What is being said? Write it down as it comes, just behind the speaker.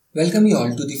Welcome you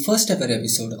all to the first ever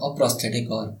episode of Prosthetic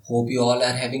Or. Hope you all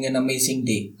are having an amazing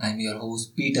day. I am your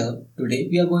host Peter. Today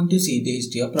we are going to see the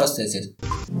history of prosthesis.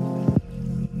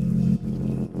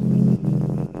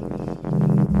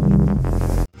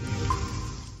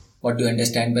 What do you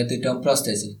understand by the term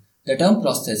prosthesis? The term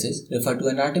prosthesis refers to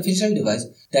an artificial device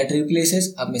that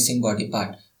replaces a missing body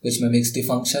part, which mimics the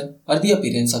function or the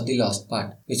appearance of the lost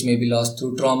part, which may be lost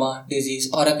through trauma, disease,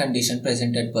 or a condition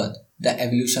present at birth. The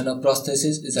evolution of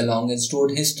prosthesis is a long and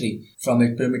storied history, from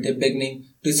its primitive beginning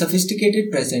to its sophisticated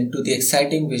present to the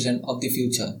exciting vision of the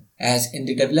future. As in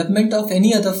the development of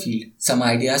any other field, some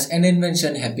ideas and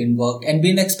inventions have been worked and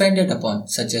been expanded upon,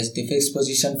 such as the fixed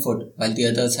position foot, while the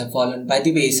others have fallen by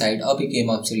the wayside or became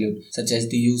obsolete, such as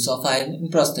the use of iron in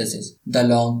prosthesis. The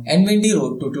long and windy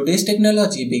road to today's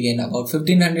technology began about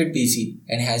 1500 BC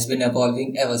and has been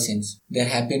evolving ever since. There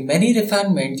have been many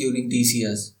refinements during these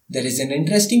years. There is an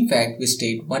interesting fact which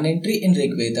states one entry in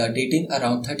Rig Veda dating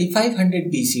around 3500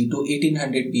 BC to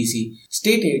 1800 BC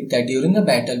stated that during a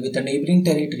battle with a neighboring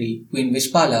territory, Queen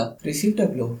Vishpala received a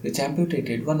blow which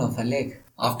amputated one of her legs.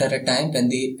 After a time when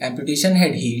the amputation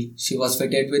had healed, she was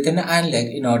fitted with an iron leg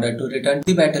in order to return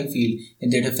to the battlefield in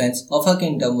the defense of her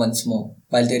kingdom once more.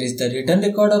 While there is the written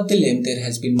record of the limb, there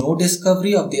has been no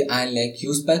discovery of the iron leg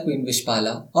used by Queen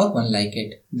Vishpala or one like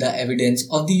it. The evidence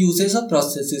of the uses of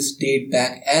prosthesis date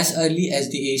back as early as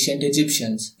the ancient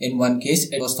Egyptians. In one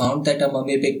case, it was found that a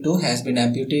mummy big toe has been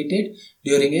amputated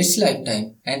during its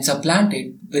lifetime and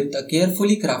supplanted with a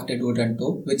carefully crafted wooden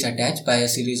toe which attached by a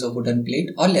series of wooden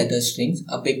plates or leather strings.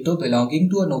 A big toe belonging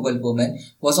to a noble woman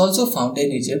was also found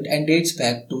in Egypt and dates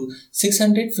back to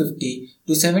 650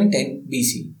 to 710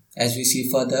 BC. As we see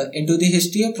further into the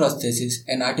history of prosthesis,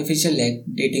 an artificial leg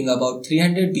dating about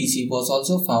 300 BC was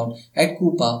also found at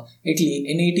Cupa, Italy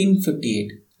in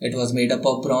 1858. It was made up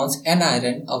of bronze and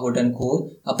iron, a wooden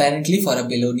core, apparently for a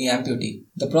Belloni amputee.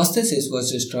 The prosthesis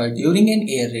was destroyed during an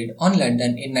air raid on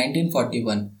London in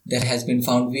 1941. There has been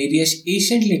found various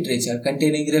ancient literature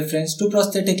containing reference to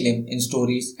prosthetic limb in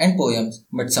stories and poems,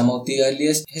 but some of the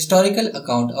earliest historical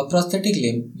accounts of prosthetic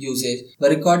limb usage were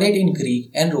recorded in Greek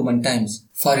and Roman times.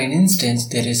 For an instance,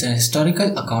 there is an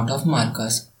historical account of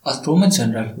Marcus, a Roman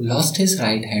general who lost his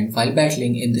right hand while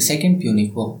battling in the Second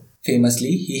Punic War.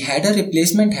 Famously, he had a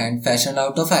replacement hand fashioned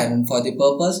out of iron for the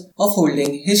purpose of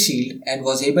holding his shield and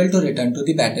was able to return to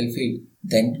the battlefield.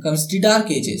 Then comes the Dark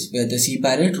Ages, where the sea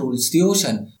pirate rules the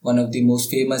ocean. One of the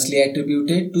most famously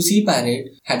attributed to sea pirate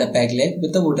had a peg leg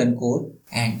with a wooden core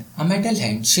and a metal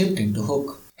hand shaped into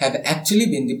hook. Have actually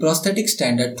been the prosthetic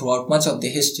standard throughout much of the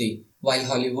history. While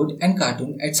Hollywood and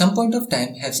cartoon at some point of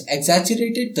time have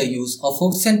exaggerated the use of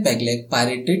hooks and peg leg,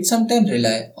 pirates did sometimes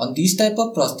rely on these type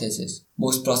of prostheses.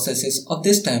 Most prostheses of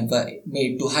this time were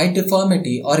made to hide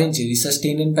deformity or injury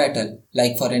sustained in battle.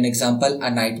 Like for an example,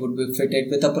 a knight would be fitted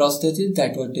with a prosthesis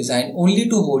that was designed only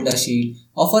to hold a shield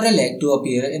or for a leg to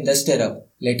appear in the stirrup.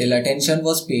 Little attention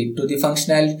was paid to the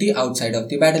functionality outside of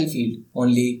the battlefield.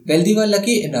 Only wealthy were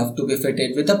lucky enough to be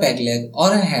fitted with a peg leg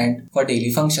or a hand for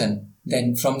daily function.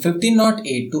 Then from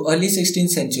 1508 to early 16th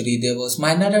century, there was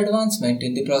minor advancement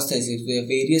in the prosthesis where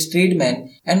various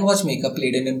tradesmen and watchmakers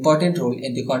played an important role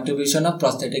in the contribution of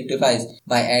prosthetic device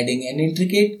by adding an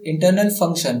intricate internal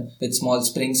function with small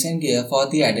springs and gear for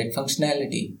the added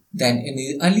functionality. Then in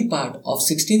the early part of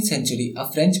 16th century, a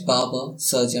French barber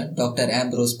surgeon, Dr.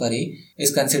 Ambroise Paré,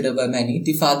 is considered by many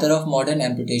the father of modern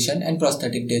amputation and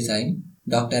prosthetic design.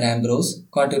 Dr. Ambrose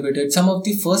contributed some of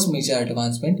the first major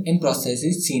advancement in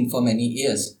prosthesis seen for many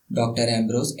years. Dr.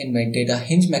 Ambrose invented a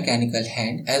hinge mechanical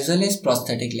hand as well as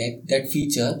prosthetic leg that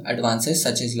feature advances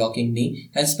such as locking knee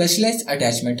and specialized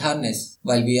attachment harness.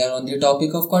 While we are on the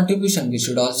topic of contribution, we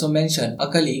should also mention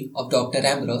a colleague of Dr.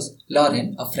 Ambrose,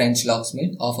 Laurent, a French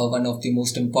locksmith, offered one of the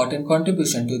most important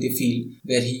contribution to the field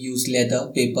where he used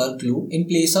leather, paper, glue in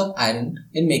place of iron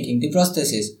in making the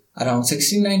prosthesis. Around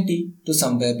 1690 to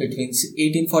somewhere between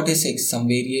 1846, some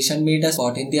variation made a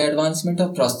spot in the advancement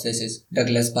of prosthesis.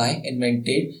 Douglas Bye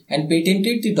invented and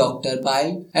patented the Dr.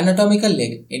 Bye anatomical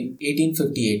leg in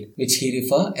 1858, which he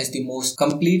referred as the most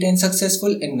complete and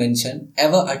successful invention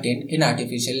ever attained in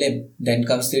artificial limb. Then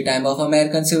comes the time of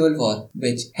American Civil War,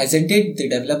 which hastened the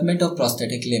development of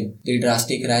prosthetic limb. The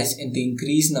drastic rise in the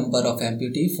increased number of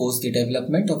amputees forced the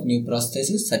development of new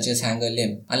prostheses such as hanger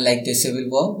limb. Unlike the Civil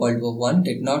War, World War I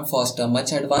did not not foster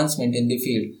much advancement in the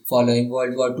field. Following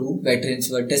World War II, veterans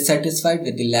were dissatisfied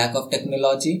with the lack of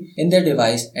technology in their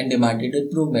device and demanded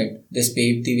improvement. This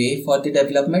paved the way for the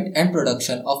development and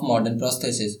production of modern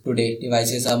prostheses. Today,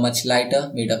 devices are much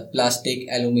lighter, made of plastic,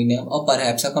 aluminum, or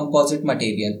perhaps a composite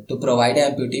material to provide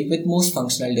an amputee with most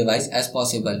functional device as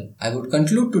possible. I would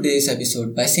conclude today's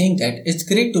episode by saying that it's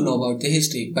great to know about the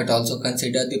history, but also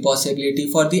consider the possibility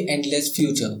for the endless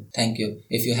future. Thank you.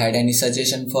 If you had any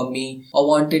suggestion for me or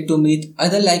wanted to meet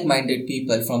other like-minded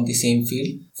people from the same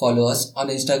field, follow us on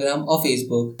Instagram or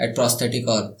Facebook at Prosthetic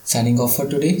Signing off for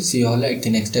today. See you all at the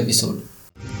next episode.